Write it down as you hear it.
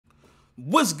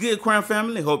What's good, crime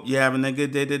family? Hope you're having a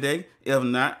good day today. If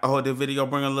not, I hope the video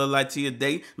bring a little light to your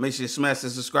day. Make sure you smash the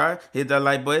subscribe, hit that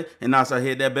like button, and also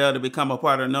hit that bell to become a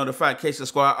part of the notification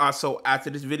squad. Also, after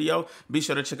this video, be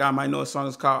sure to check out my newest song.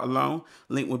 It's called Alone.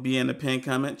 Link will be in the pinned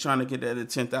comment. Trying to get that to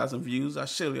 10,000 views. I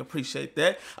surely appreciate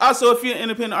that. Also, if you're an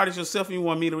independent artist yourself and you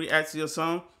want me to react to your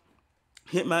song,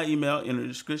 hit my email in the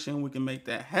description. We can make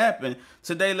that happen.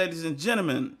 Today, ladies and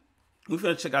gentlemen, we're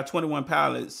going to check out 21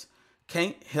 Pilots'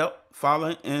 Can't Help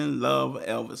Falling in Love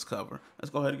Elvis cover. Let's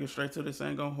go ahead and get straight to this.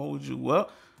 Ain't gonna hold you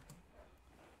up.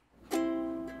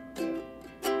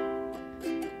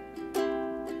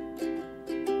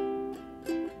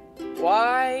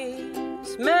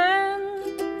 Wise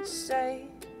men say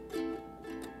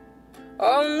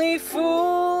only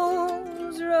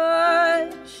fools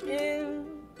rush in.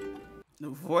 The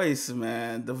voice,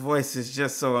 man. The voice is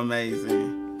just so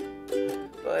amazing.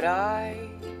 But I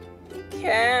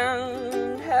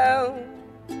can't help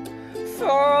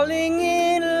falling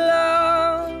in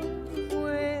love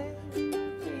with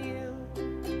you.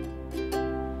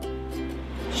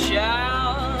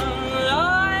 Shall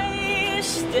I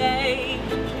stay?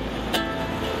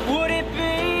 Would it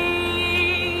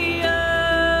be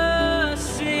a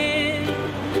sin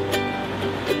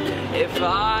if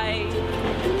I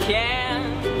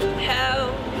can't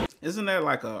help? Isn't that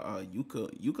like a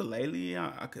ukulele?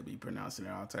 I could be pronouncing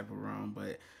it all type of wrong,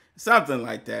 but something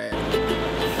like that.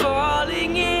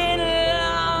 Falling in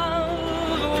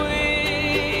love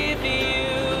with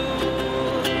you,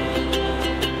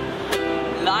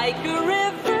 like a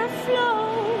river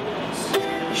flows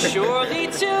surely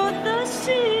to the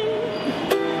sea.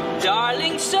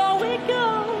 Darling, so it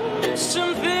goes.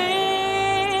 Some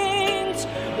things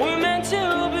were meant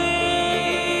to be.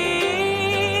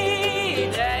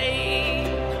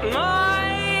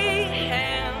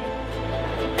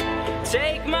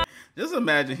 Just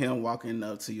imagine him walking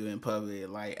up to you in public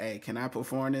like, hey, can I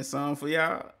perform this song for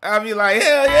y'all? I'll be like,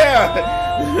 hell yeah.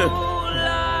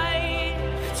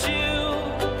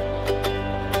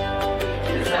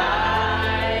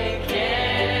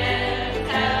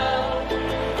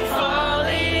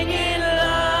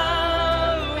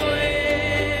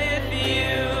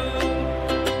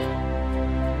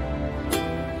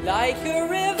 Like a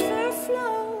river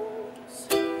flows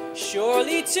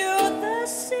surely to the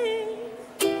sea.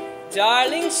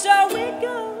 Darling, so it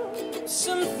goes.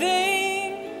 Some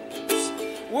things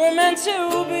were meant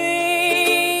to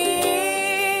be.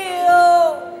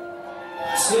 Oh,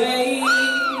 take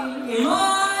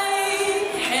my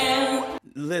hand.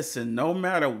 Listen, no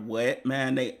matter what,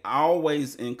 man, they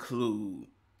always include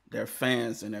their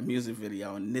fans in their music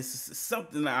video, and this is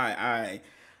something I'm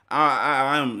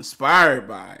inspired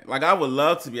by. Like, I would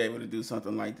love to be able to do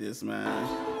something like this, man.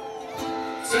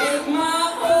 Take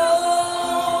my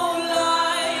whole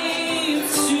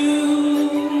life too,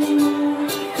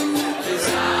 'cause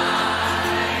I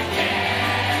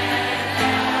can't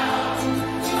help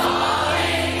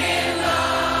falling in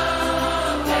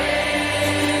love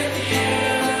with you,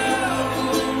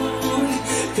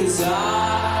 'cause I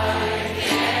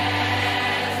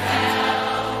can't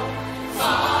help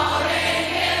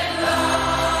falling in love.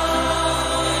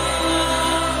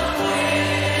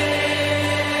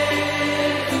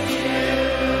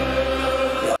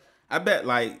 I bet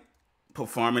like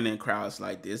performing in crowds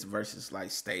like this versus like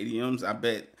stadiums, I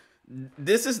bet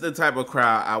this is the type of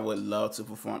crowd I would love to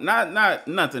perform.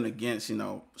 Nothing against, you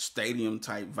know, stadium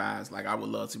type vibes. Like, I would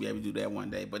love to be able to do that one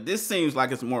day. But this seems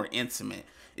like it's more intimate.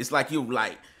 It's like you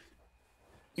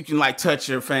can like touch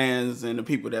your fans and the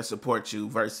people that support you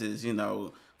versus, you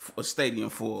know, a stadium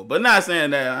full. But not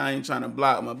saying that I ain't trying to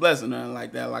block my blessing or nothing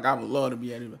like that. Like, I would love to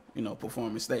be able to, you know,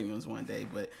 perform in stadiums one day.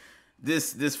 But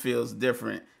this feels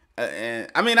different. And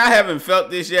I mean, I haven't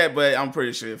felt this yet, but I'm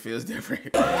pretty sure it feels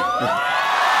different. But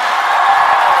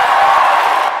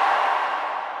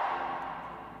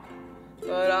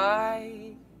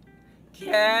I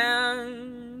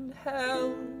can't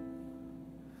help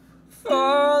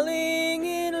falling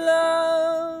in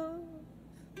love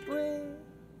with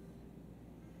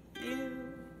you.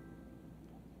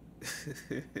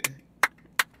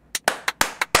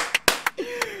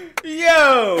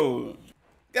 Yo!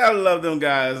 Gotta love them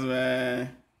guys,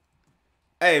 man.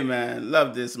 Hey, man,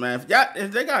 love this, man.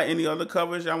 If they got any other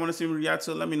covers y'all want to see me react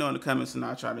to, let me know in the comments and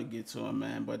I'll try to get to them,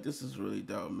 man. But this is really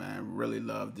dope, man. Really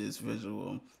love this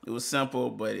visual. It was simple,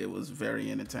 but it was very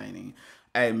entertaining.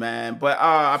 Hey, man. But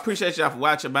I appreciate y'all for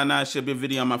watching. By now, it should be a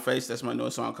video on my face. That's my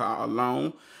newest song called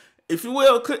Alone. If you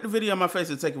will, click the video on my face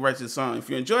and take it right to the song. If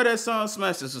you enjoy that song,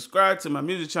 smash the subscribe to my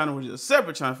music channel, which is a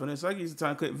separate channel for this. So I give you some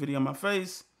time to click the video on my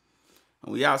face.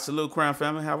 And we out. Salute, Crown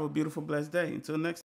Family. Have a beautiful, blessed day. Until next time.